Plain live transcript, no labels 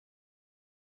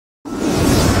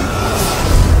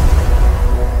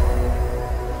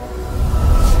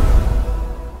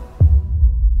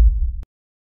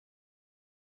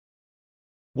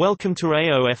Welcome to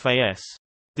AoFAS,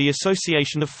 the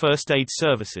Association of First Aid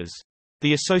Services.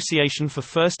 The Association for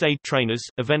First Aid Trainers,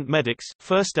 Event Medics,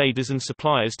 First Aiders and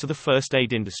Suppliers to the First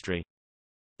Aid Industry.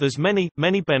 There's many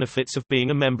benefits of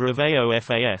being a member of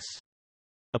AoFAS.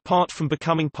 Apart from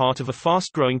becoming part of a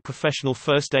fast-growing professional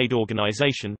first aid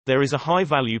organization, there is a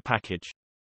high-value package.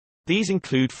 These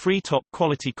include free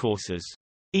top-quality courses,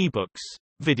 ebooks,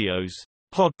 videos,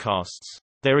 podcasts.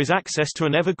 There is access to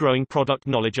an ever-growing product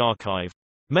knowledge archive.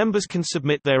 Members can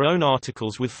submit their own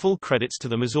articles with full credits to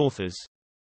them as authors.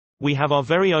 We have our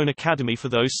very own academy for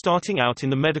those starting out in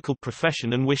the medical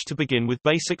profession and wish to begin with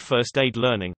basic first aid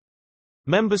learning.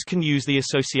 Members can use the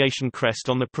association crest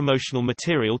on the promotional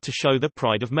material to show their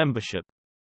pride of membership.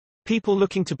 People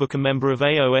looking to book a member of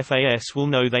AoFAS will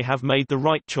know they have made the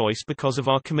right choice because of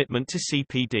our commitment to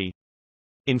CPD.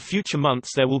 In future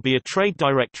months there will be a trade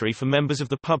directory for members of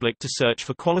the public to search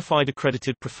for qualified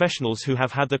accredited professionals who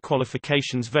have had their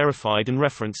qualifications verified and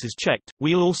references checked.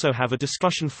 We'll also have a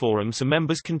discussion forum so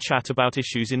members can chat about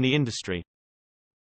issues in the industry.